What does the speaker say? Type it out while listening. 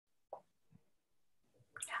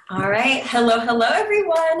All right. Hello, hello,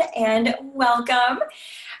 everyone, and welcome.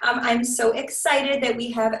 I'm so excited that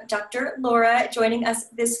we have Dr. Laura joining us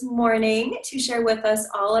this morning to share with us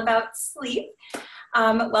all about sleep.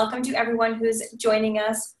 Welcome to everyone who's joining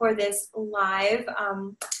us for this live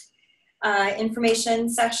information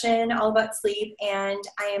session all about sleep, and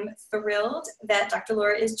I am thrilled that Dr.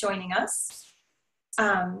 Laura is joining us.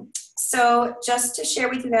 So just to share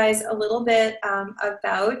with you guys a little bit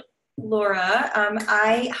about Laura,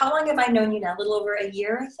 how long have I known you now? A little over a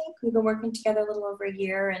year, I think. We've been working together a little over a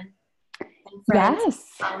year and friends, yes,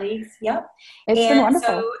 colleagues. Yep. it's been wonderful.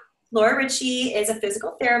 So Laura Ricci is a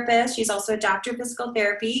physical therapist. She's also a doctor of physical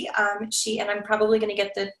therapy. And I'm probably going to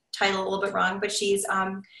get the title a little bit wrong, but she's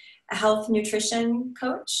a health nutrition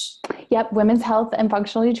coach. Yep, women's health and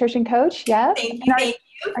functional nutrition coach. Yes. Thank you. Thank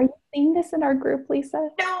you. Are you seeing this in our group, Lisa?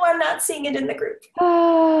 No, I'm not seeing it in the group.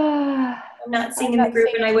 Ah, I'm not seeing in the group,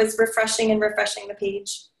 and I was refreshing the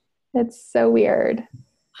page. it's so weird.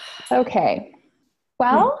 Okay.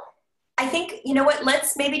 Well, I think, you know what,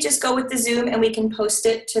 let's maybe just go with the Zoom and we can post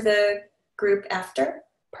it to the group after.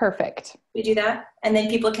 perfect. We do that, and then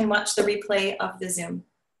people can watch the replay of the Zoom.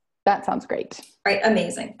 That sounds great. All right,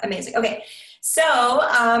 amazing, amazing. Okay, so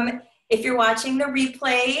if you're watching the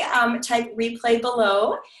replay, type replay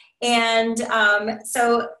below. And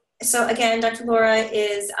so again, Dr. Laura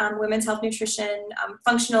is women's health nutrition,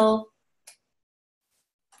 functional.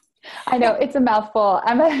 I know it's a mouthful.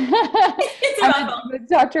 I'm a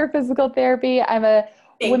doctor of physical therapy. I'm a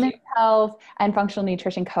women's health and functional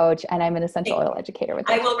nutrition coach, and I'm an essential oil educator with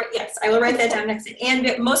that. I will write that down next.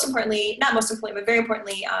 And most importantly, not most importantly, but very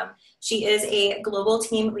importantly, she is a global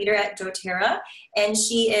team leader at doTERRA, and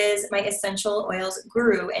she is my essential oils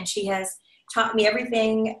guru, and she has taught me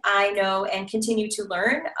everything I know and continue to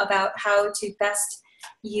learn about how to best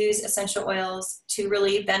use essential oils to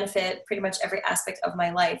really benefit pretty much every aspect of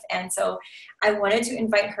my life. And so I wanted to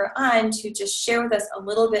invite her on to just share with us a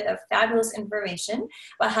little bit of fabulous information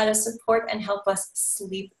about how to support and help us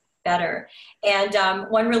sleep better. And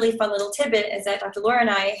one really fun little tidbit is that Dr. Laura and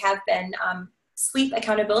I have been sleep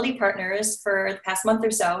accountability partners for the past month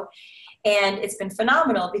or so. And it's been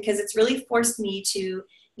phenomenal because it's really forced me to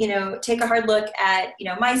take a hard look at,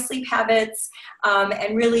 my sleep habits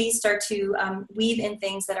and really start to weave in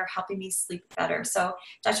things that are helping me sleep better. So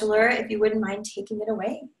Dr. Laura, if you wouldn't mind taking it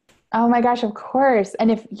away. Oh my gosh, of course. And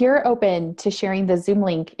if you're open to sharing the Zoom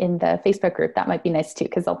link in the Facebook group, that might be nice too,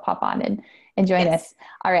 because they'll pop on and join us.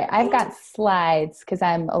 All right, I've got slides because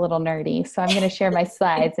I'm a little nerdy. So I'm going to share my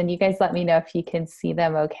slides and you guys let me know if you can see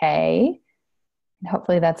them okay. And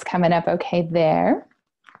hopefully that's coming up okay there.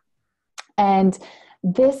 And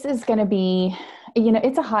this is going to be,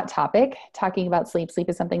 it's a hot topic, talking about sleep. Sleep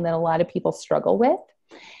is something that a lot of people struggle with.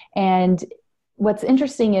 And what's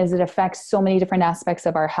interesting is it affects so many different aspects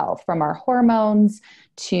of our health, from our hormones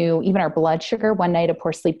to even our blood sugar. One night of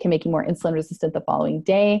poor sleep can make you more insulin resistant the following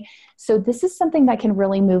day. So this is something that can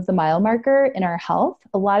really move the mile marker in our health.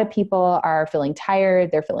 A lot of people are feeling tired,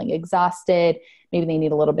 they're feeling exhausted, maybe they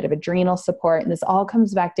need a little bit of adrenal support, and this all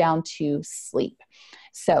comes back down to sleep.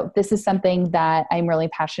 So this is something that I'm really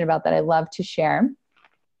passionate about, that I love to share.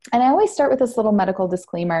 And I always start with this little medical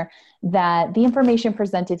disclaimer that the information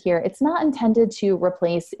presented here, it's not intended to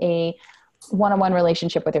replace a one-on-one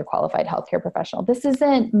relationship with your qualified healthcare professional. This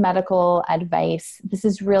isn't medical advice. This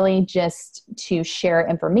is really just to share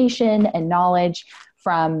information and knowledge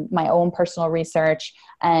from my own personal research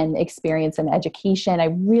and experience and education. I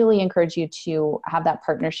really encourage you to have that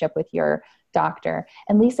partnership with your doctor.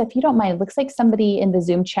 And Lisa, if you don't mind, it looks like somebody in the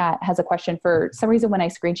Zoom chat has a question. For some reason, when I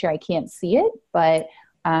screen share, I can't see it, but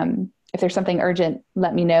if there's something urgent,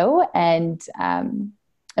 let me know. And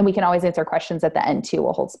we can always answer questions at the end too.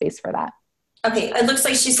 We'll hold space for that. Okay. It looks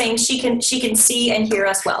like she's saying she can see and hear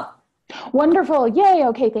us well. Wonderful. Yay.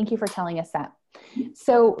 Okay. Thank you for telling us that.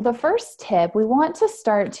 So the first tip, we want to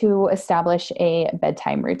start to establish a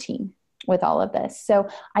bedtime routine with all of this. So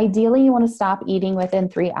ideally you want to stop eating within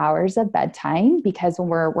 3 hours of bedtime, because when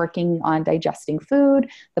we're working on digesting food,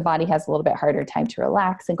 the body has a little bit harder time to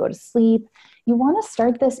relax and go to sleep. You want to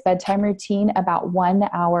start this bedtime routine about 1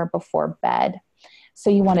 hour before bed.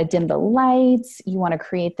 So you want to dim the lights. You want to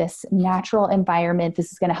create this natural environment.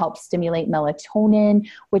 This is going to help stimulate melatonin,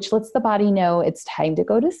 which lets the body know it's time to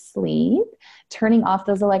go to sleep. Turning off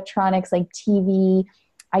those electronics like TV,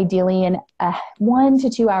 ideally in 1 to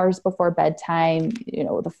 2 hours before bedtime,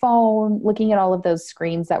 the phone, looking at all of those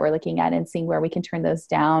screens that we're looking at and seeing where we can turn those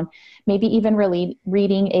down. Maybe even really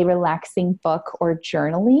reading a relaxing book or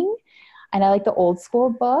journaling. And I like the old school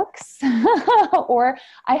books. Or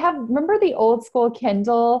remember the old school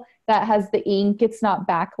Kindle that has the ink. It's not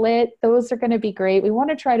backlit. Those are going to be great. We want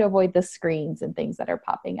to try to avoid the screens and things that are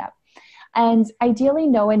popping up. And ideally,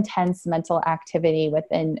 no intense mental activity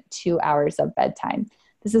within 2 hours of bedtime.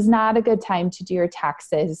 This is not a good time to do your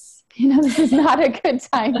taxes. This is not a good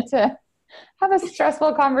time to have a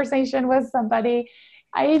stressful conversation with somebody.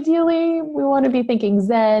 Ideally, we want to be thinking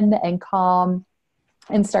zen and calm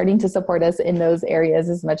and starting to support us in those areas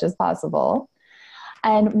as much as possible.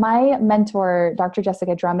 And my mentor, Dr.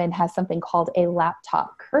 Jessica Drummond, has something called a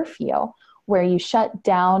laptop curfew, where you shut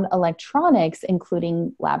down electronics,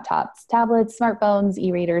 including laptops, tablets, smartphones,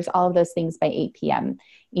 e-readers, all of those things by 8 p.m.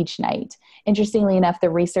 each night. Interestingly enough, the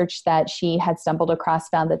research that she had stumbled across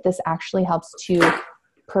found that this actually helps to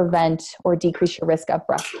prevent or decrease your risk of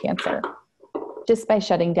breast cancer just by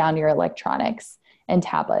shutting down your electronics and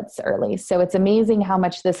tablets early. So it's amazing how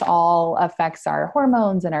much this all affects our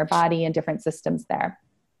hormones and our body and different systems there.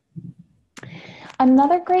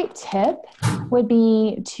 Another great tip would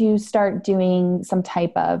be to start doing some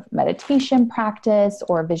type of meditation practice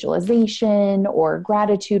or visualization or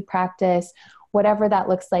gratitude practice, whatever that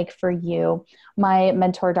looks like for you. My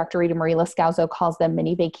mentor, Dr. Rita Marie Lascauso, calls them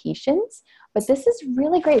mini vacations, but this is a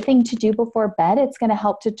really great thing to do before bed. It's going to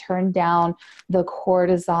help to turn down the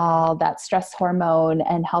cortisol, that stress hormone,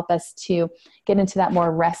 and help us to get into that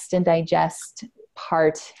more rest and digest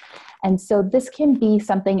part. And so this can be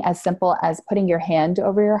something as simple as putting your hand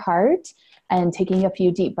over your heart and taking a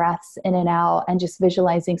few deep breaths in and out and just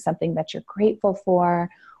visualizing something that you're grateful for,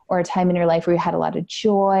 or a time in your life where you had a lot of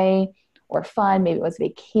joy or fun. Maybe it was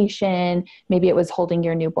vacation. Maybe it was holding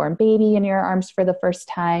your newborn baby in your arms for the first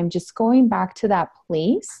time. Just going back to that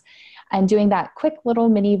place and doing that quick little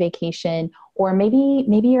mini vacation. Or maybe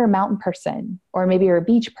you're a mountain person, or maybe you're a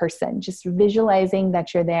beach person, just visualizing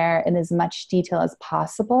that you're there in as much detail as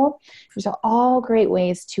possible. These are all great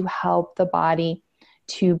ways to help the body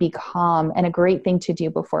to be calm, and a great thing to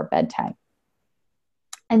do before bedtime.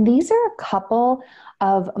 And these are a couple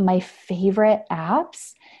of my favorite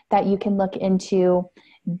apps that you can look into.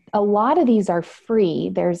 A lot of these are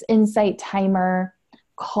free. There's Insight Timer,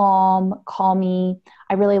 Calm, Call Me.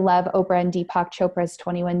 I really love Oprah and Deepak Chopra's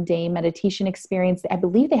 21-day meditation experience. I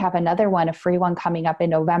believe they have another one, a free one coming up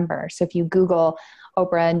in November. So if you Google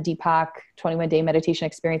Oprah and Deepak 21-day meditation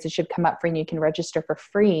experience, it should come up for you. You can register for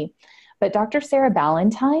free. But Dr. Sarah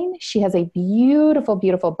Ballantyne, she has a beautiful,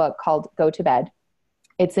 beautiful book called Go to Bed.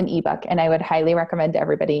 It's an ebook, and I would highly recommend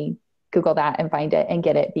everybody Google that and find it and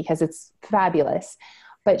get it because it's fabulous.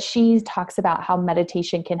 But she talks about how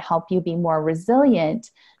meditation can help you be more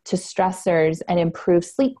resilient to stressors and improve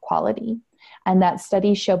sleep quality. And that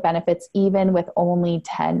studies show benefits even with only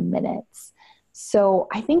 10 minutes. So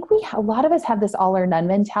I think a lot of us have this all or none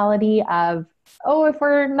mentality of, oh, if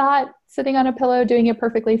we're not sitting on a pillow doing it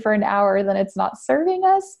perfectly for an hour, then it's not serving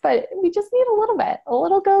us. But we just need a little bit. A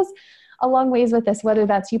little goes a long ways with this, whether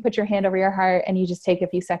that's you put your hand over your heart and you just take a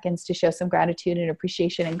few seconds to show some gratitude and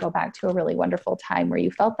appreciation and go back to a really wonderful time where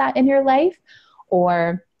you felt that in your life,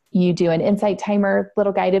 or you do an Insight Timer,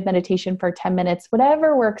 little guided meditation for 10 minutes,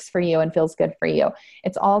 whatever works for you and feels good for you.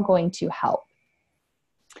 It's all going to help.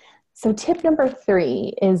 So tip number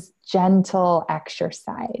 3 is gentle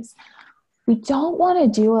exercise. We don't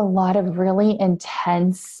want to do a lot of really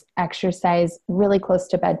intense exercise really close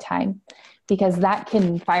to bedtime, because that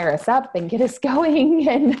can fire us up and get us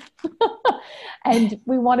going. And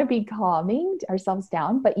we want to be calming ourselves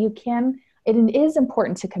down, but it is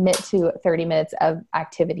important to commit to 30 minutes of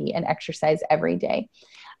activity and exercise every day.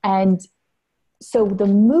 And so the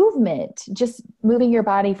movement, just moving your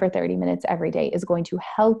body for 30 minutes every day, is going to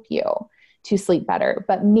help you to sleep better.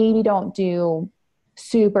 But maybe don't do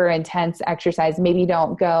super intense exercise. Maybe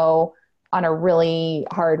don't go on a really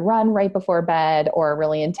hard run right before bed or a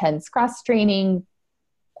really intense cross training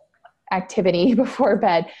activity before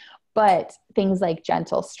bed, but things like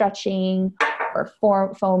gentle stretching or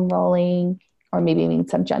foam rolling, or maybe even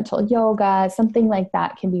some gentle yoga, something like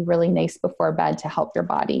that can be really nice before bed to help your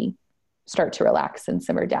body start to relax and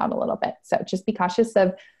simmer down a little bit. So just be cautious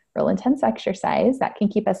of real intense exercise that can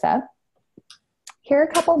keep us up. Here are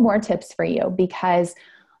a couple more tips for you, because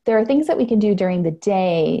there are things that we can do during the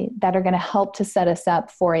day that are going to help to set us up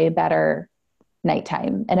for a better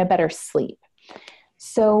nighttime and a better sleep.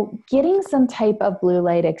 So getting some type of blue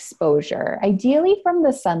light exposure, ideally from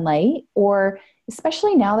the sunlight, or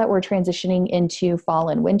especially now that we're transitioning into fall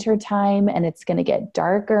and winter time and it's going to get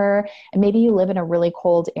darker, and maybe you live in a really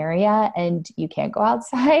cold area and you can't go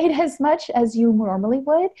outside as much as you normally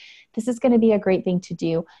would, this is going to be a great thing to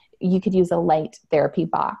do. You could use a light therapy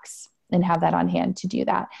box. and have that on hand to do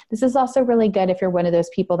that. This is also really good if you're one of those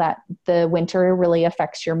people that the winter really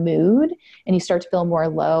affects your mood and you start to feel more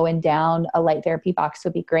low and down. A light therapy box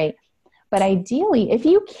would be great. But ideally, if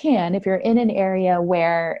you can, if you're in an area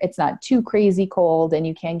where it's not too crazy cold and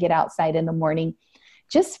you can get outside in the morning,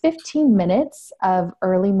 just 15 minutes of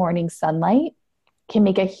early morning sunlight can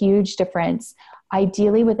make a huge difference,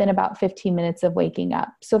 ideally within about 15 minutes of waking up.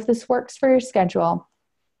 So if this works for your schedule,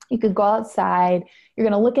 you could go outside. You're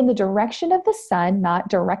going to look in the direction of the sun, not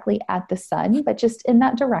directly at the sun, but just in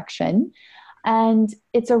that direction. And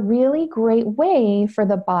it's a really great way for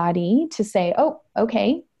the body to say, oh,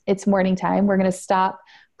 okay, it's morning time. We're going to stop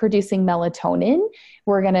producing melatonin.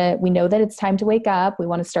 We know that it's time to wake up. We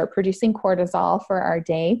want to start producing cortisol for our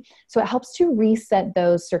day. So it helps to reset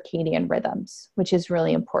those circadian rhythms, which is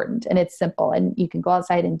really important. And it's simple. And you can go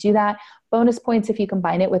outside and do that. Bonus points if you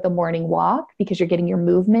combine it with a morning walk, because you're getting your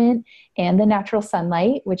movement and the natural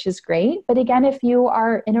sunlight, which is great. But again, if you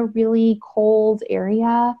are in a really cold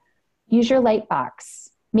area, use your light box.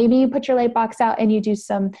 Maybe you put your light box out and you do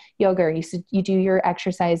some yoga, or you do your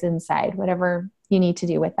exercise inside, whatever you need to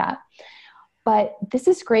do with that. But this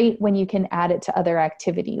is great when you can add it to other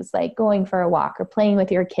activities like going for a walk or playing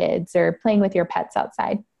with your kids or playing with your pets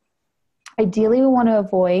outside. Ideally, we want to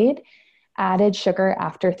avoid added sugar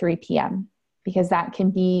after 3 p.m. because that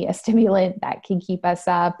can be a stimulant that can keep us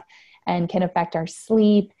up and can affect our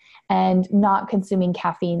sleep. And not consuming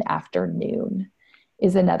caffeine after noon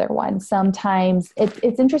is another one. Sometimes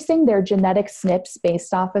it's interesting. There are genetic SNPs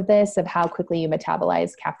based off of this, of how quickly you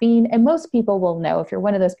metabolize caffeine. And most people will know, if you're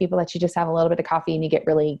one of those people that you just have a little bit of coffee and you get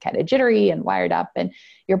really kind of jittery and wired up, and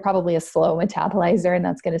you're probably a slow metabolizer and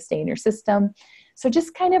that's going to stay in your system. So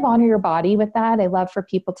just kind of honor your body with that. I love for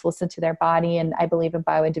people to listen to their body, and I believe in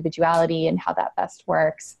bioindividuality and how that best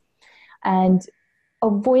works. And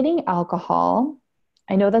avoiding alcohol.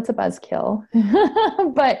 I know that's a buzzkill,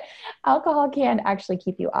 but alcohol can actually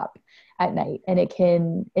keep you up at night, and it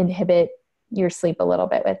can inhibit your sleep a little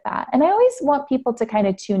bit with that. And I always want people to kind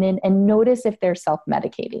of tune in and notice if they're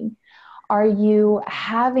self-medicating. Are you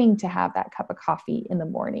having to have that cup of coffee in the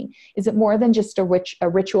morning? Is it more than just a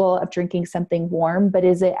ritual of drinking something warm, but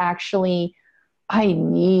is it actually, I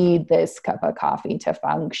need this cup of coffee to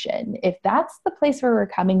function? If that's the place where we're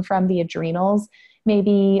coming from, the adrenals may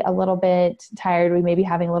be a little bit tired. We may be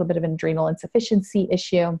having a little bit of an adrenal insufficiency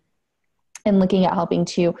issue, and looking at helping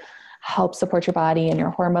to help support your body and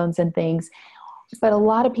your hormones and things. But a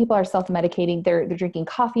lot of people are self-medicating. They're drinking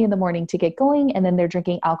coffee in the morning to get going, and then they're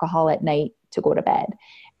drinking alcohol at night to go to bed.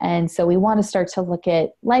 And so we want to start to look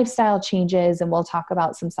at lifestyle changes, and we'll talk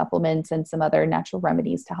about some supplements and some other natural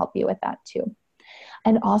remedies to help you with that too.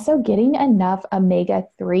 And also getting enough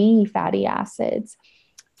omega-3 fatty acids.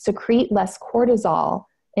 Secrete less cortisol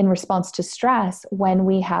in response to stress when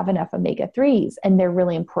we have enough omega-3s. And they're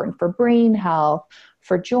really important for brain health,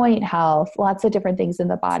 for joint health, lots of different things in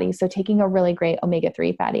the body. So taking a really great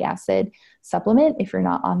omega-3 fatty acid supplement, if you're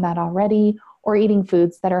not on that already, or eating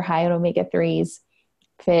foods that are high in omega-3s,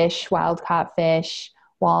 fish, wild-caught fish,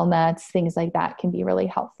 walnuts, things like that can be really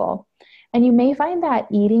helpful. And you may find that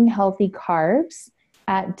eating healthy carbs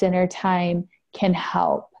at dinner time can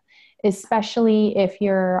help, especially if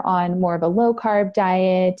you're on more of a low carb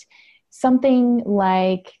diet. Something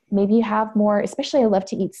like maybe you have more, especially I love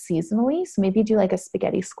to eat seasonally. So maybe you do like a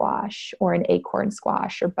spaghetti squash or an acorn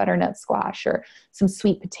squash or butternut squash or some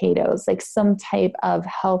sweet potatoes, like some type of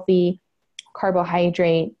healthy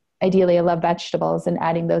carbohydrate. Ideally, I love vegetables and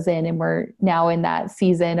adding those in. And we're now in that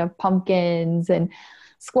season of pumpkins and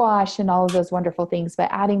squash and all of those wonderful things, but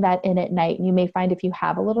adding that in at night. And you may find if you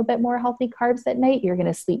have a little bit more healthy carbs at night, you're going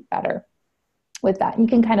to sleep better with that. You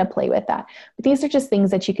can kind of play with that. But these are just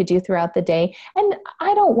things that you could do throughout the day. And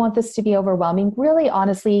I don't want this to be overwhelming. Really,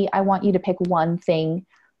 honestly, I want you to pick one thing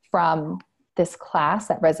from this class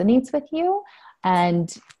that resonates with you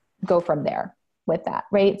and go from there with that,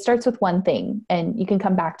 right? It starts with one thing, and you can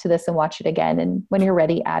come back to this and watch it again. And when you're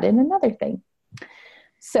ready, add in another thing.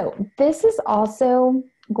 So this is also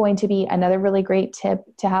going to be another really great tip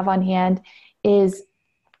to have on hand, is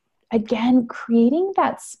again, creating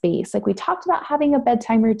that space. Like we talked about having a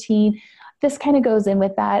bedtime routine. This kind of goes in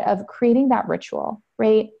with that, of creating that ritual,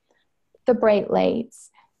 right? The bright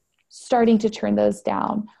lights, starting to turn those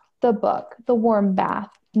down, the book, the warm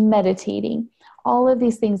bath, meditating. All of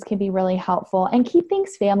these things can be really helpful, and keep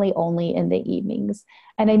things family only in the evenings.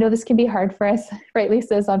 And I know this can be hard for us, right,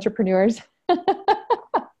 Lisa, as entrepreneurs.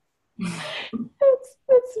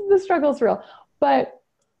 It's the struggle's real, but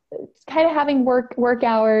kind of having work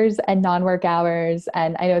hours and non-work hours.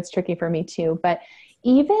 And I know it's tricky for me too, but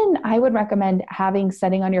even I would recommend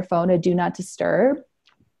setting on your phone a do not disturb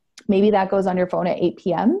Maybe that goes on your phone at 8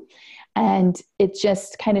 p.m. and it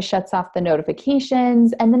just kind of shuts off the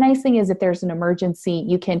notifications. And the nice thing is if there's an emergency,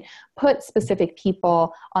 you can put specific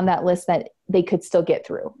people on that list that they could still get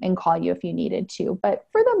through and call you if you needed to. But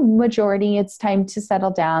for the majority, it's time to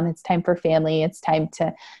settle down. It's time for family. It's time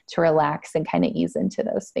to relax and kind of ease into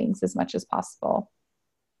those things as much as possible.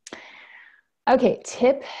 Okay,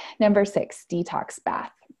 tip number 6, detox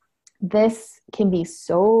bath. This can be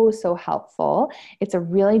so, so helpful. It's a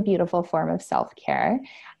really beautiful form of self-care,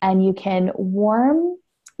 and you can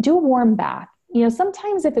do a warm bath. You know,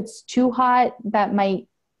 sometimes if it's too hot, that might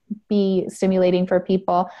be stimulating for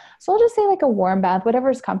people. So I'll just say like a warm bath, whatever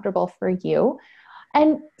is comfortable for you.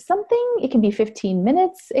 And it can be 15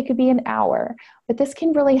 minutes, it could be an hour, but this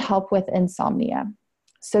can really help with insomnia.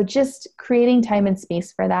 So just creating time and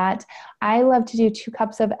space for that. I love to do 2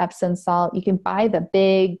 cups of Epsom salt. You can buy the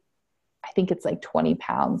big, I think it's like 20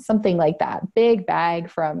 pounds, something like that, big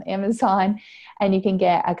bag from Amazon. And you can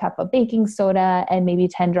get a cup of baking soda and maybe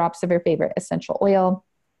 10 drops of your favorite essential oil.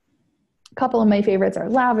 A couple of my favorites are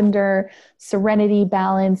lavender, serenity,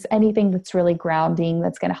 balance, anything that's really grounding,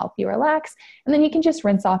 that's going to help you relax. And then you can just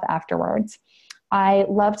rinse off afterwards. I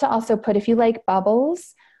love to also put, if you like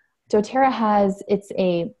bubbles, doTERRA it's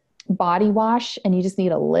a body wash and you just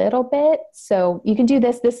need a little bit. So you can do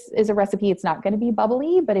this. This is a recipe. It's not going to be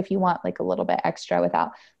bubbly, but if you want like a little bit extra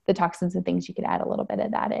without the toxins and things, you can add a little bit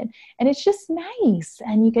of that in. And it's just nice.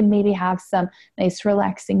 And you can maybe have some nice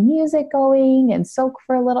relaxing music going and soak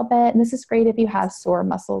for a little bit. And this is great if you have sore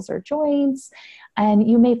muscles or joints. And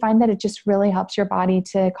you may find that it just really helps your body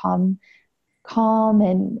to calm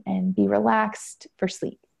and be relaxed for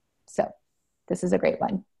sleep. So this is a great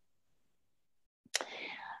one.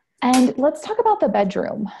 And let's talk about the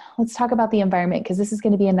bedroom. Let's talk about the environment, because this is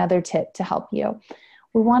going to be another tip to help you.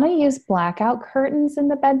 We want to use blackout curtains in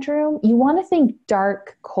the bedroom. You want to think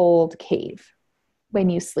dark, cold cave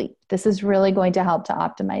when you sleep. This is really going to help to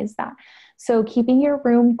optimize that. So keeping your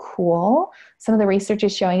room cool. Some of the research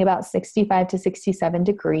is showing about 65 to 67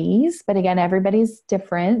 degrees. But again, everybody's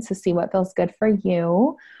different, so see what feels good for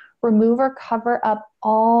you. Remove or cover up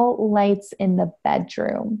all lights in the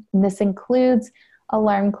bedroom. And this includes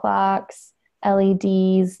alarm clocks,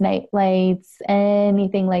 LEDs, night lights,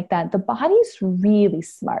 anything like that. The body's really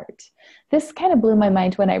smart. This kind of blew my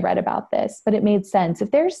mind when I read about this, but it made sense. If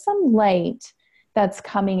there's some light that's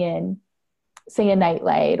coming in, say a night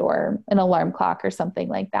light or an alarm clock or something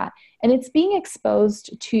like that, and it's being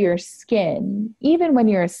exposed to your skin, even when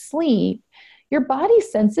you're asleep, your body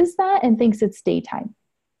senses that and thinks it's daytime.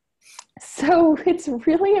 So it's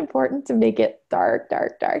really important to make it dark,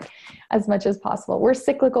 dark, dark as much as possible. We're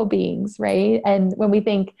cyclical beings, right? And when we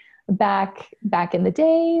think back in the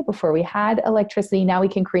day, before we had electricity, now we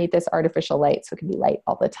can create this artificial light. So it can be light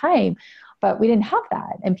all the time, but we didn't have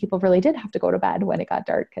that. And people really did have to go to bed when it got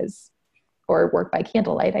dark or work by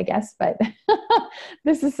candlelight, I guess. But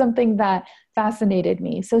this is something that fascinated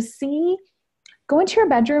me. So go into your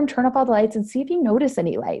bedroom, turn off all the lights, and see if you notice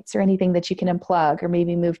any lights or anything that you can unplug or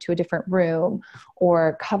maybe move to a different room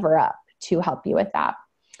or cover up to help you with that.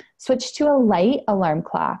 Switch to a light alarm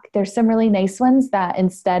clock. There's some really nice ones that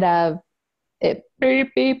instead of it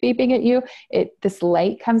beep, beep, beeping at you, this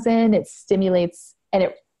light comes in, it stimulates, and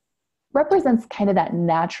it represents kind of that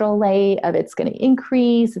natural light of it's going to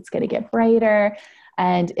increase, it's going to get brighter,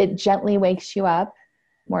 and it gently wakes you up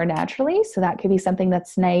more naturally. So that could be something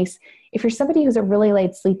that's nice. If you're somebody who's a really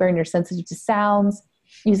light sleeper and you're sensitive to sounds,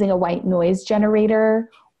 using a white noise generator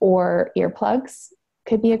or earplugs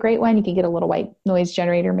could be a great one. You can get a little white noise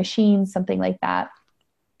generator machine, something like that.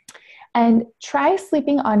 And try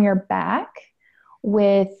sleeping on your back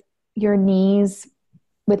with your knees,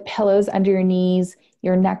 with pillows under your knees,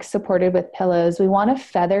 your neck supported with pillows. We want to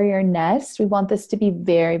feather your nest. We want this to be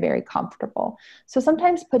very, very comfortable. So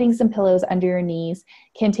sometimes putting some pillows under your knees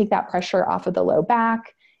can take that pressure off of the low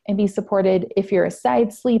back and be supported. If you're a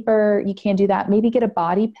side sleeper, you can do that. Maybe get a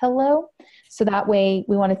body pillow. So that way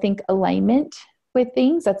we want to think alignment with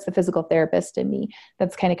things. That's the physical therapist in me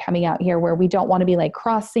that's kind of coming out here, where we don't want to be like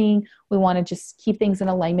crossing. We want to just keep things in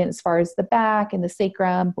alignment as far as the back and the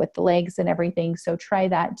sacrum with the legs and everything. So try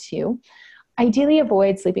that too. Ideally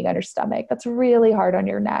avoid sleeping on your stomach. That's really hard on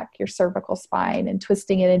your neck, your cervical spine, and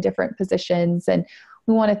twisting it in different positions. And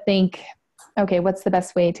we want to think, okay, what's the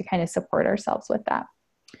best way to kind of support ourselves with that?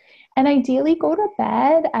 And ideally go to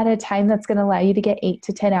bed at a time that's going to allow you to get 8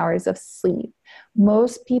 to 10 hours of sleep.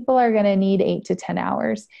 Most people are going to need 8 to 10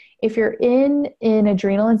 hours. If you're in an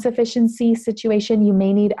adrenal insufficiency situation, you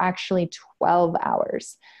may need actually 12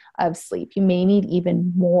 hours of sleep. You may need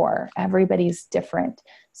even more. Everybody's different.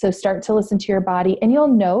 So start to listen to your body, and you'll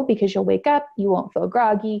know because you'll wake up, you won't feel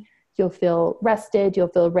groggy, You'll feel rested. You'll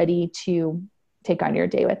feel ready to take on your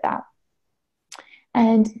day with that.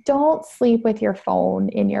 And don't sleep with your phone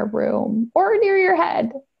in your room or near your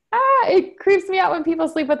head. It creeps me out when people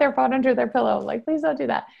sleep with their phone under their pillow. I'm like, please don't do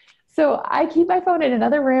that. So I keep my phone in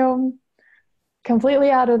another room, completely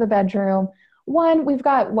out of the bedroom. One, we've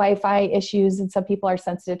got Wi-Fi issues and some people are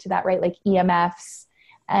sensitive to that, right? Like EMFs,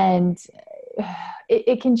 and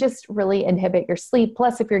it can just really inhibit your sleep.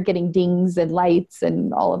 Plus, if you're getting dings and lights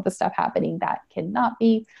and all of the stuff happening, that cannot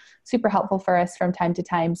be super helpful for us from time to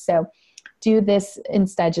time. So do this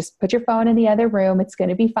instead. Just put your phone in the other room. It's going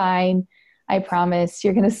to be fine. I promise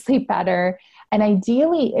you're going to sleep better. And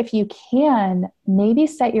ideally, if you can, maybe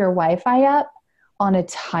set your Wi-Fi up on a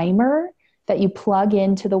timer that you plug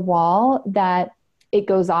into the wall, that it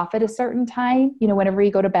goes off at a certain time, whenever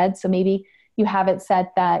you go to bed. So maybe you have it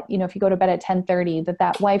set that, if you go to bed at 10:30,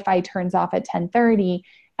 that Wi-Fi turns off at 10:30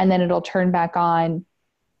 and then it'll turn back on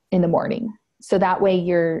in the morning. So that way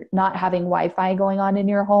you're not having Wi-Fi going on in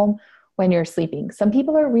your home when you're sleeping. Some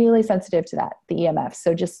people are really sensitive to that, the EMF.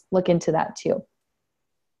 So just look into that too.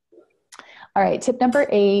 All right. Tip number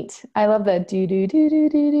 8. I love the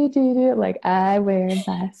do. Like, I wear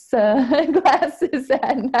my sunglasses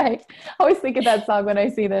at night. I always think of that song when I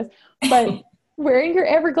see this, but wearing your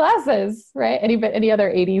Amber glasses, right? Any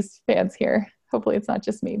other 80s fans here? Hopefully it's not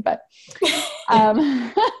just me, but,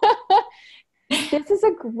 this is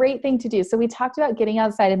a great thing to do. So we talked about getting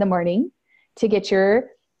outside in the morning to get your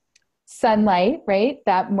sunlight, right?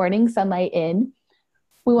 That morning sunlight in.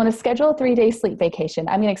 We want to schedule a 3-day sleep vacation.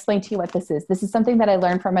 I'm going to explain to you what this is. This is something that I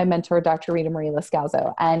learned from my mentor, Dr. Rita Marie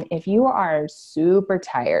Lascalzo. And if you are super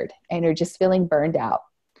tired and you're just feeling burned out,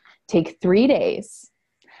 take 3 days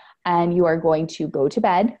and you are going to go to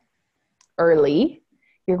bed early.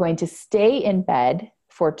 You're going to stay in bed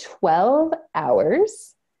for 12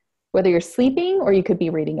 hours, whether you're sleeping or you could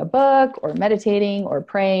be reading a book or meditating or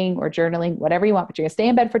praying or journaling, whatever you want, but you're going to stay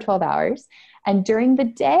in bed for 12 hours. And during the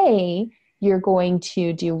day, you're going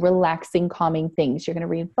to do relaxing, calming things. You're going to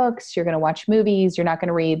read books. You're going to watch movies. You're not going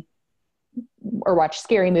to read or watch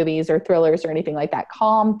scary movies or thrillers or anything like that.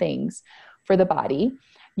 Calm things for the body.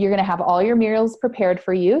 You're going to have all your meals prepared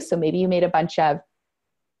for you. So maybe you made a bunch of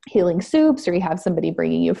healing soups, or you have somebody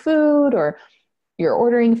bringing you food, or you're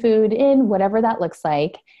ordering food in, whatever that looks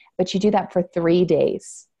like. But you do that for 3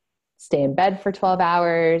 days. Stay in bed for 12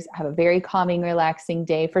 hours, have a very calming, relaxing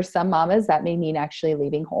day. For some mamas, that may mean actually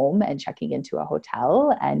leaving home and checking into a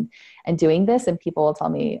hotel and doing this. And people will tell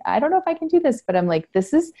me, I don't know if I can do this, but I'm like,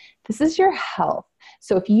 this is your health.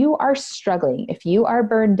 So if you are struggling, if you are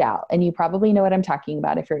burned out, and you probably know what I'm talking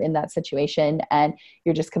about if you're in that situation and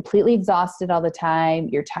you're just completely exhausted all the time,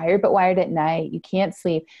 you're tired but wired at night, you can't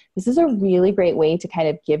sleep, this is a really great way to kind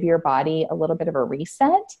of give your body a little bit of a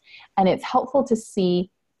reset. And it's helpful to see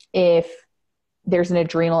if there's an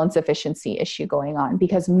adrenal insufficiency issue going on,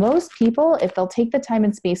 because most people, if they'll take the time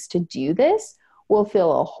and space to do this, will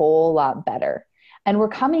feel a whole lot better. And we're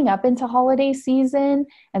coming up into holiday season.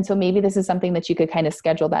 And so maybe this is something that you could kind of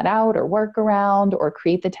schedule that out or work around or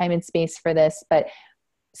create the time and space for this. But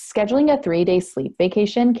scheduling a 3-day sleep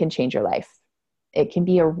vacation can change your life. It can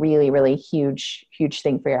be a really, really huge, huge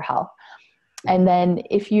thing for your health. And then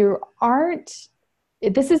if you aren't,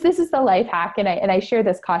 this is the life hack. And I share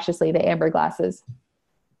this cautiously, the Amber glasses.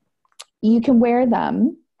 You can wear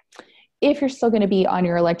them if you're still going to be on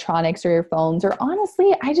your electronics or your phones, or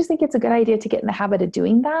honestly, I just think it's a good idea to get in the habit of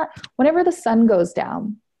doing that whenever the sun goes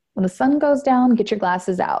down. When the sun goes down, get your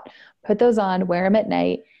glasses out, put those on, wear them at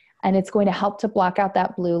night, and it's going to help to block out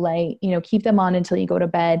that blue light. Keep them on until you go to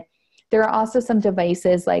bed. There are also some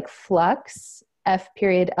devices like Flux,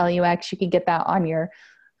 F.LUX. You can get that on your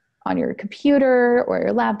computer or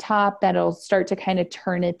your laptop that'll start to kind of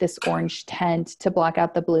turn it this orange tint to block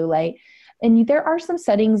out the blue light. And there are some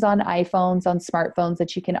settings on iPhones, on smartphones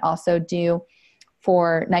that you can also do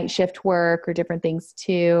for night shift work or different things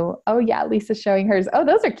too. Oh yeah, Lisa's showing hers. Oh,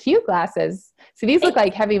 those are cute glasses. So these look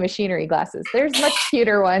like heavy machinery glasses. There's much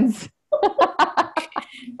cuter ones.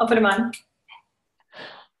 I'll put them on.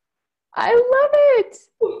 I love it.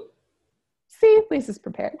 See, Lisa's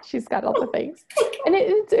prepared. She's got all the things. And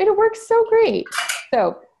it works so great.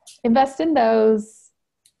 So invest in those.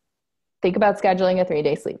 Think about scheduling a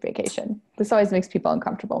 3-day sleep vacation. This always makes people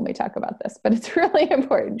uncomfortable when we talk about this, but it's really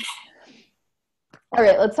important. All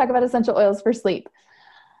right, let's talk about essential oils for sleep.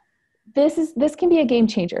 This can be a game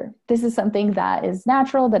changer. This is something that is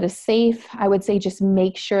natural, that is safe. I would say just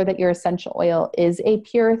make sure that your essential oil is a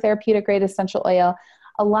pure therapeutic grade essential oil.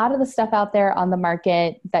 A lot of the stuff out there on the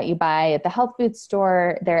market that you buy at the health food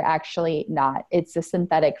store, they're actually not. It's a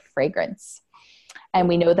synthetic fragrance. And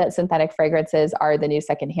we know that synthetic fragrances are the new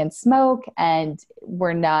secondhand smoke, and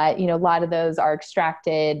we're not, a lot of those are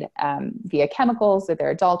extracted via chemicals, or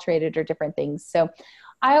they're adulterated or different things. So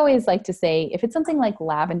I always like to say, if it's something like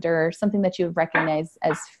lavender, something that you would recognize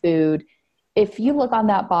as food, if you look on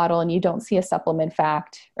that bottle and you don't see a supplement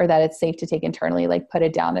fact or that it's safe to take internally, like put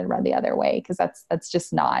it down and run the other way, because that's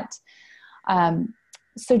just not.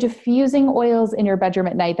 So diffusing oils in your bedroom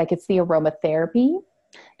at night, that gets the aromatherapy.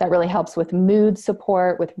 That really helps with mood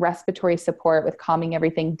support, with respiratory support, with calming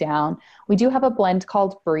everything down. We do have a blend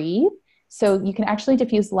called Breathe. So you can actually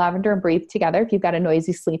diffuse lavender and breathe together if you've got a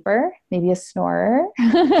noisy sleeper, maybe a snorer.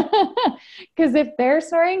 Because if they're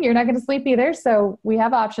snoring, you're not going to sleep either. So we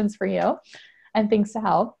have options for you and things to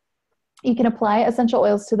help. You can apply essential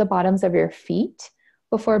oils to the bottoms of your feet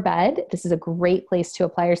before bed. This is a great place to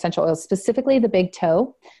apply your essential oils, specifically the big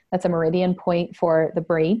toe. That's a meridian point for the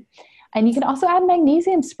brain. And you can also add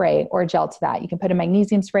magnesium spray or gel to that. You can put a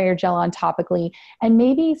magnesium spray or gel on topically. And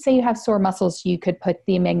maybe say you have sore muscles, you could put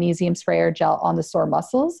the magnesium spray or gel on the sore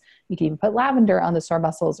muscles. You can even put lavender on the sore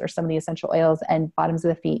muscles or some of the essential oils, and bottoms of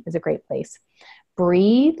the feet is a great place.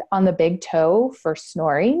 Breathe on the big toe for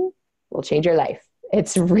snoring will change your life.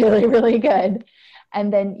 It's really, really good.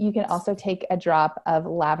 And then you can also take a drop of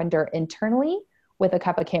lavender internally with a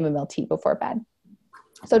cup of chamomile tea before bed.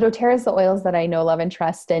 So doTERRA is the oils that I know, love, and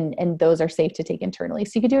trust, and those are safe to take internally.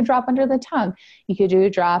 So you could do a drop under the tongue. You could do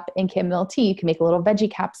a drop in chamomile tea. You can make a little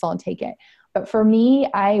veggie capsule and take it. But for me,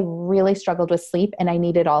 I really struggled with sleep, and I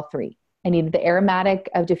needed all three. I needed the aromatic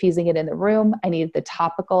of diffusing it in the room. I needed the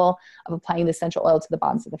topical of applying the essential oil to the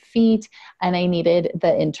bottoms of the feet. And I needed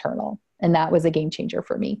the internal. And that was a game changer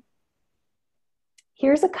for me.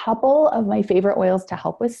 Here's a couple of my favorite oils to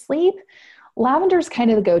help with sleep. Lavender is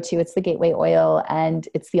kind of the go-to. It's the gateway oil, and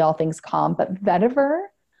it's the all things calm. But vetiver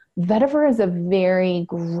is a very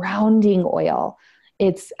grounding oil.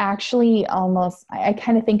 It's actually almost, I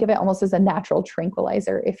kind of think of it almost as a natural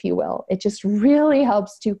tranquilizer, if you will. It just really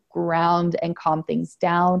helps to ground and calm things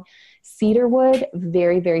down. Cedarwood,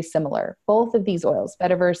 very, very similar. Both of these oils,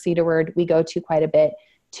 vetiver, cedarwood, we go to quite a bit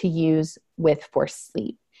to use for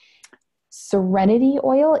sleep. Serenity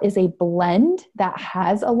oil is a blend that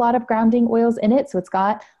has a lot of grounding oils in it. So it's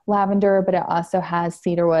got lavender, but it also has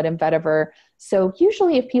cedarwood and vetiver. So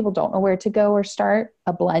usually if people don't know where to go or start,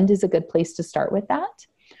 a blend is a good place to start with that.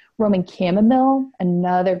 Roman chamomile,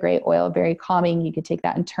 another great oil, very calming. You could take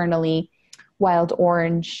that internally. Wild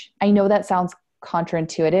orange. I know that sounds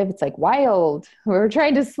counterintuitive. It's like wild, we're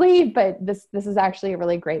trying to sleep, but this is actually a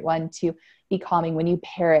really great one to be calming when you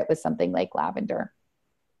pair it with something like lavender.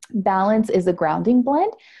 Balance is a grounding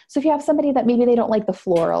blend. So if you have somebody that maybe they don't like the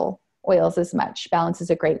floral oils as much, Balance is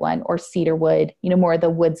a great one. Or cedarwood, more of the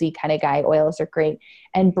woodsy kind of guy oils are great.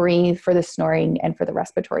 And Breathe for the snoring and for the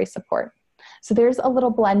respiratory support. So there's a little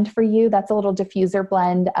blend for you. That's a little diffuser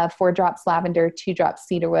blend of 4 drops lavender, 2 drops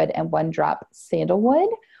cedarwood, and 1 drop sandalwood.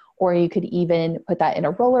 Or you could even put that in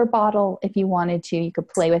a roller bottle if you wanted to. You could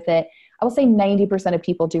play with it. I will say 90% of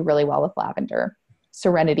people do really well with lavender,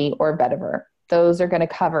 Serenity, or vetiver. Those are going to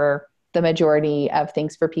cover the majority of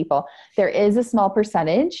things for people. There is a small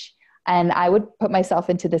percentage, and I would put myself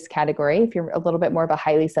into this category if you're a little bit more of a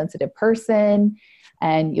highly sensitive person,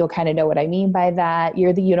 and you'll kind of know what I mean by that.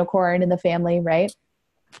 You're the unicorn in the family, right?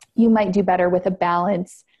 You might do better with a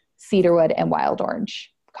Balance, cedarwood, and wild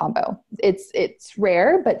orange combo. It's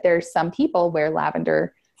rare, but there's some people where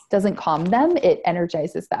lavender doesn't calm them, it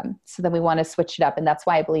energizes them. So then we want to switch it up. And that's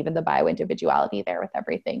why I believe in the bio-individuality there with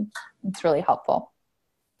everything. It's really helpful.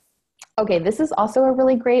 Okay, this is also a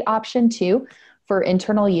really great option too for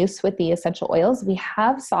internal use with the essential oils. We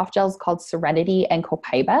have soft gels called Serenity and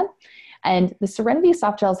Copaiba. And the Serenity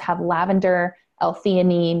soft gels have lavender,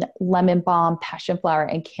 L-theanine, lemon balm, passion flower,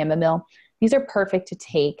 and chamomile. These are perfect to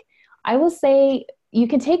take. I will say you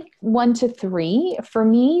can take 1 to 3. For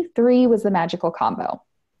me, 3 was the magical combo.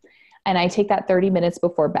 And I take that 30 minutes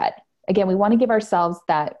before bed. Again, we want to give ourselves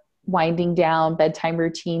that winding down bedtime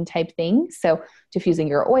routine type thing. So diffusing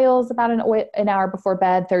your oils about an hour before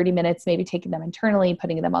bed, 30 minutes, maybe taking them internally,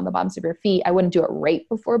 putting them on the bottoms of your feet. I wouldn't do it right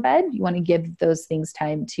before bed. You want to give those things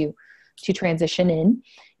time to transition in.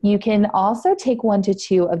 You can also take 1 to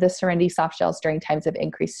 2 of the Serenity soft gels during times of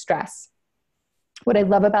increased stress. What I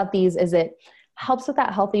love about these is it helps with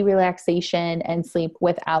that healthy relaxation and sleep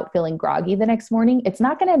without feeling groggy the next morning. It's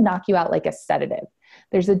not going to knock you out like a sedative.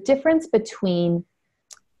 There's a difference between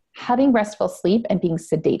having restful sleep and being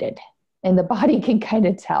sedated, and the body can kind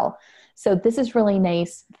of tell. So this is really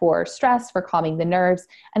nice for stress, for calming the nerves.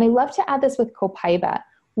 And I love to add this with Copaiba.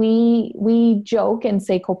 We joke and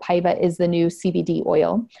say Copaiba is the new CBD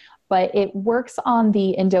oil, but it works on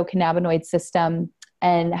the endocannabinoid system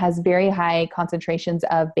and has very high concentrations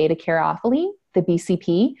of beta-caryophyllene, the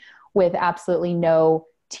BCP, with absolutely no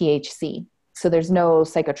THC. So there's no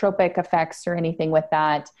psychotropic effects or anything with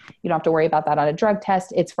that. You don't have to worry about that on a drug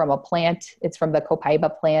test. It's from a plant. It's from the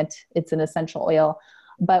copaiba plant. It's an essential oil.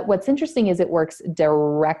 But what's interesting is it works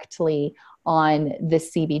directly on the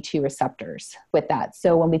CB2 receptors with that.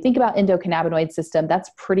 So when we think about endocannabinoid system,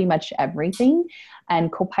 that's pretty much everything.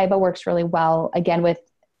 And copaiba works really well, again, with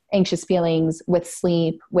anxious feelings, with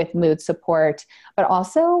sleep, with mood support, but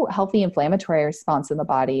also healthy inflammatory response in the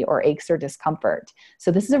body or aches or discomfort.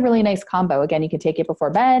 So this is a really nice combo. Again, you can take it before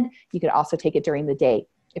bed. You could also take it during the day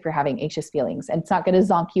if you're having anxious feelings, and it's not going to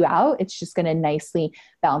zonk you out. It's just going to nicely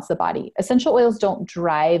balance the body. Essential oils don't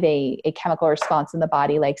drive a chemical response in the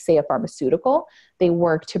body like, say, a pharmaceutical. They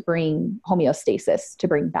work to bring homeostasis, to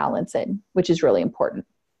bring balance in, which is really important.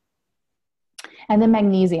 And then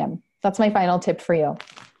magnesium. That's my final tip for you.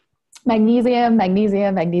 Magnesium,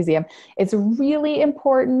 magnesium, magnesium. It's really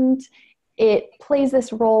important. It plays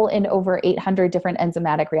this role in over 800 different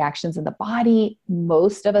enzymatic reactions in the body.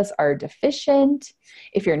 Most of us are deficient.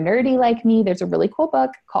 If you're nerdy like me, there's a really cool book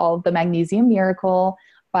called The Magnesium Miracle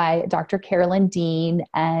by Dr. Carolyn Dean,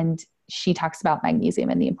 and she talks about magnesium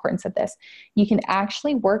and the importance of this. You can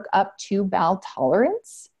actually work up to bowel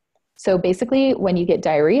tolerance. So basically, when you get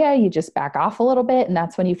diarrhea, you just back off a little bit, and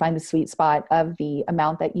that's when you find the sweet spot of the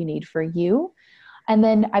amount that you need for you. And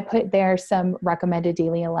then I put there some recommended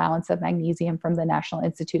daily allowance of magnesium from the National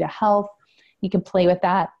Institute of Health. You can play with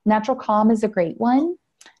that. Natural Calm is a great one.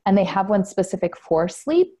 And they have one specific for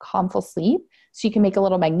sleep, Calmful Sleep. So you can make a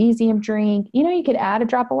little magnesium drink. You know, you could add a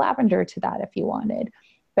drop of lavender to that if you wanted.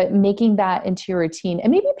 But making that into your routine,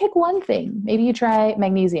 and maybe pick one thing. Maybe you try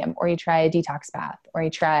magnesium, or you try a detox bath, or you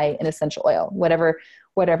try an essential oil, whatever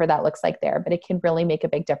that looks like there. But it can really make a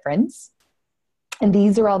big difference. And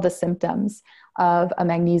these are all the symptoms of a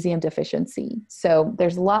magnesium deficiency. So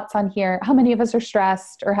there's lots on here. How many of us are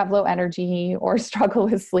stressed or have low energy or struggle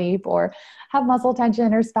with sleep or have muscle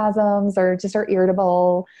tension or spasms or just are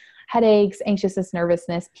irritable, headaches, anxiousness,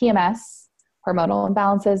 nervousness, PMS, hormonal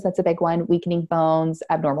imbalances, that's a big one, weakening bones,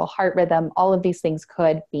 abnormal heart rhythm, all of these things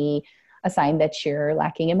could be a sign that you're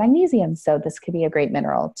lacking in magnesium. So this could be a great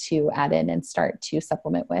mineral to add in and start to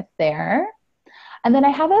supplement with there. And then I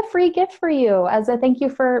have a free gift for you as a thank you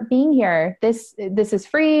for being here. This is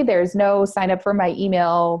free. There's no sign up for my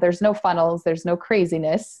email. There's no funnels. There's no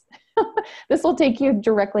craziness. This will take you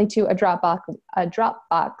directly to a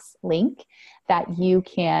Dropbox link that you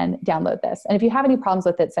can download this. And if you have any problems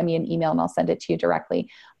with it, send me an email and I'll send it to you directly.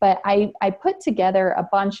 But I put together a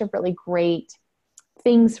bunch of really great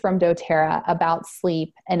things from doTERRA about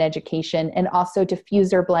sleep and education, and also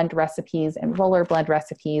diffuser blend recipes and roller blend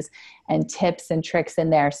recipes and tips and tricks in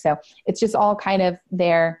there. So it's just all kind of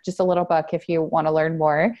there, just a little book if you want to learn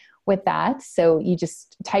more with that. So you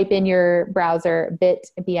just type in your browser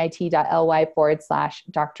bit.ly/Dr.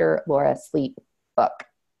 Laura Sleep Book,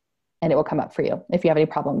 and it will come up for you. If you have any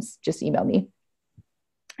problems, just email me.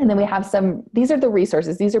 And then we have these are the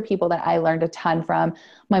resources. These are people that I learned a ton from.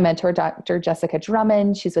 My mentor, Dr. Jessica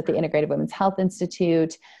Drummond, she's with the Integrative Women's Health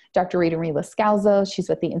Institute. Dr. Rita Marie Lascalzo, she's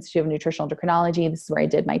with the Institute of Nutritional Endocrinology. This is where I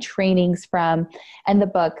did my trainings from. And the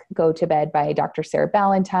book, Go to Bed by Dr. Sarah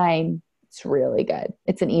Ballantyne. It's really good.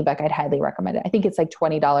 It's an ebook. I'd highly recommend it. I think it's like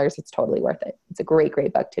 $20. It's totally worth it. It's a great,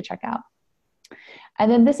 great book to check out. And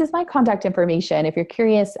then this is my contact information. If you're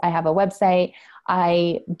curious, I have a website.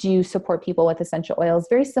 I do support people with essential oils,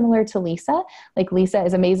 very similar to Lisa. Like, Lisa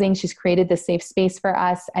is amazing. She's created this safe space for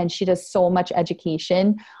us, and she does so much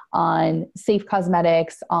education on safe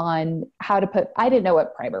cosmetics, on how to put, I didn't know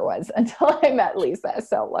what primer was until I met Lisa.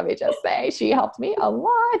 So let me just say, she helped me a lot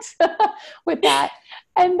with that.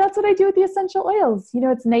 And that's what I do with the essential oils. You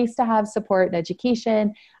know, it's nice to have support and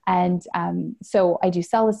education. And so I do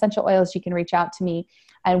sell essential oils. You can reach out to me.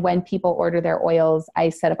 And when people order their oils, I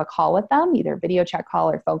set up a call with them, either video chat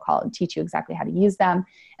call or phone call, and teach you exactly how to use them.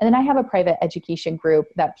 And then I have a private education group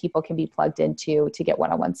that people can be plugged into to get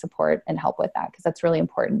one-on-one support and help with that, because that's really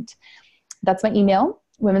important. That's my email,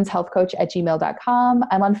 womenshealthcoach@gmail.com.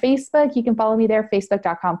 I'm on Facebook. You can follow me there,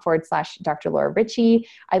 facebook.com/Dr. Laura Ricci.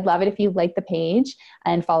 I'd love it if you like the page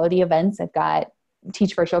and follow the events. I've got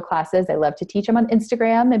teach virtual classes. I love to teach them on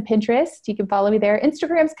Instagram and Pinterest. You can follow me there.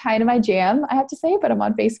 Instagram's kind of my jam, I have to say, but I'm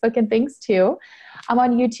on Facebook and things too. I'm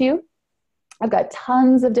on YouTube. I've got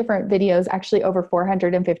tons of different videos, actually over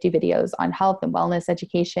 450 videos on health and wellness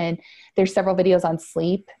education. There's several videos on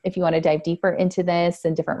sleep if you want to dive deeper into this,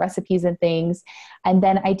 and different recipes and things. And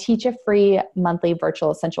then I teach a free monthly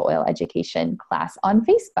virtual essential oil education class on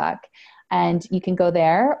Facebook, and you can go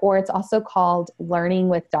there, or it's also called Learning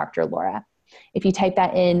with Dr. Laura. If you type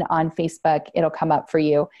that in on Facebook, it'll come up for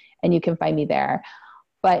you and you can find me there.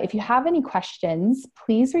 But if you have any questions,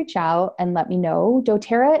 please reach out and let me know.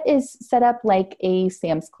 doTERRA is set up like a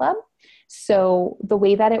Sam's Club. So the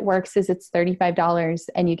way that it works is it's $35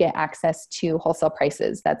 and you get access to wholesale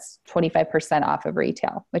prices. That's 25% off of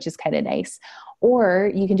retail, which is kind of nice. Or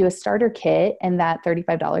you can do a starter kit and that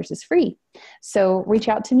 $35 is free. So reach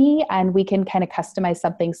out to me and we can kind of customize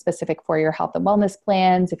something specific for your health and wellness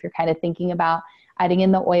plans. If you're kind of thinking about adding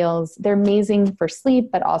in the oils, they're amazing for sleep,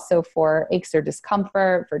 but also for aches or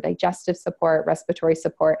discomfort, for digestive support, respiratory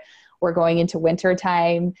support. We're going into winter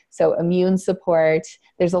time, so immune support.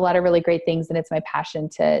 There's a lot of really great things, and it's my passion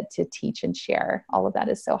to teach and share. All of that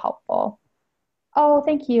is so helpful. Oh,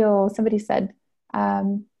 thank you. Somebody said,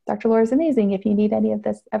 Dr. Laura is amazing. If you need any of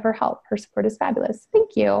this ever help, her support is fabulous.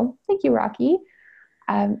 Thank you. Thank you, Rocky.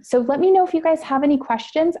 So let me know if you guys have any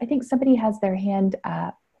questions. I think somebody has their hand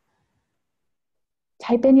up.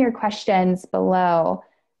 Type in your questions below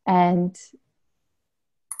and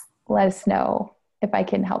let us know if I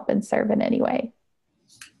can help and serve in any way.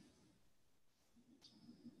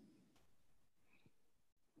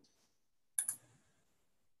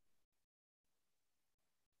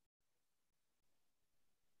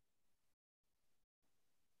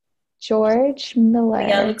 George Miller.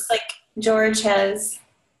 Yeah, it looks like George has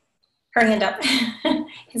her hand up.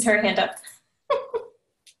 Her hand up.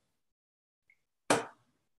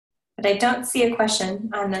 But I don't see a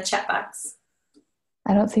question on the chat box.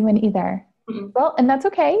 I don't see one either. Mm-hmm. Well, and that's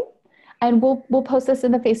okay. And we'll post this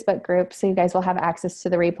in the Facebook group so you guys will have access to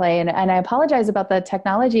the replay. And I apologize about the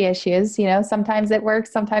technology issues. You know, sometimes it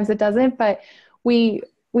works, sometimes it doesn't, but we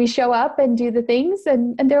show up and do the things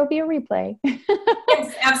and there will be a replay.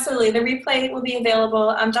 Yes, absolutely. The replay will be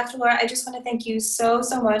available. Dr. Laura, I just want to thank you so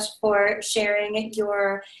much for sharing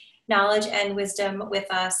your knowledge and wisdom with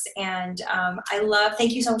us. And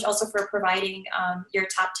thank you so much also for providing your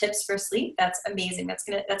top tips for sleep. That's amazing. That's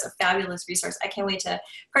a fabulous resource. I can't wait to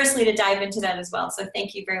personally dive into that as well. So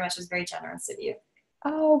thank you very much. It was very generous of you.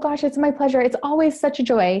 Oh gosh, it's my pleasure. It's always such a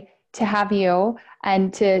joy to have you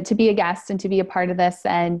and to be a guest and to be a part of this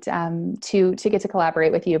and to get to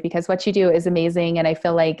collaborate with you, because what you do is amazing. And I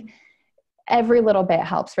feel like every little bit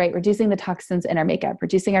helps, right? Reducing the toxins in our makeup,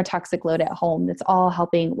 reducing our toxic load at home. That's all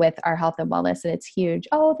helping with our health and wellness. And it's huge.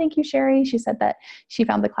 Oh, thank you, Sherry. She said that she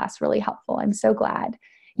found the class really helpful. I'm so glad.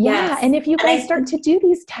 Yeah. Yes. And if you guys start to do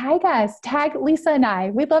these, tag us, tag Lisa and I.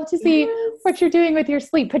 We'd love to see what you're doing with your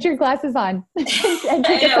sleep. Put your glasses on and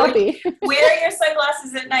take a selfie. Wear your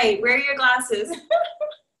sunglasses at night. Wear your glasses.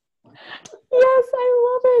 Yes,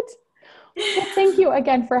 I love it. Well, thank you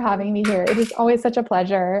again for having me here. It is always such a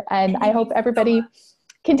pleasure. And I hope everybody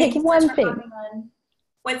can take one thing.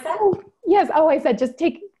 What's that? Oh, yes. Oh, I said just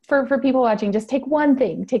take, for people watching, just take one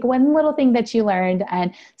thing. Take one little thing that you learned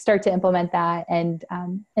and start to implement that and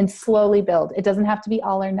slowly build. It doesn't have to be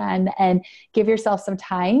all or none, and give yourself some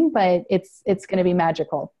time, but it's going to be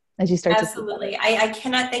magical as you start to. Absolutely. I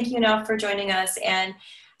cannot thank you enough for joining us. And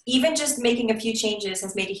even just making a few changes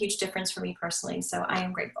has made a huge difference for me personally. So I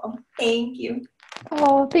am grateful. Thank you.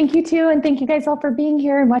 Oh, thank you too. And thank you guys all for being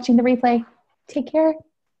here and watching the replay. Take care.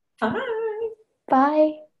 Bye.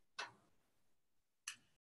 Bye.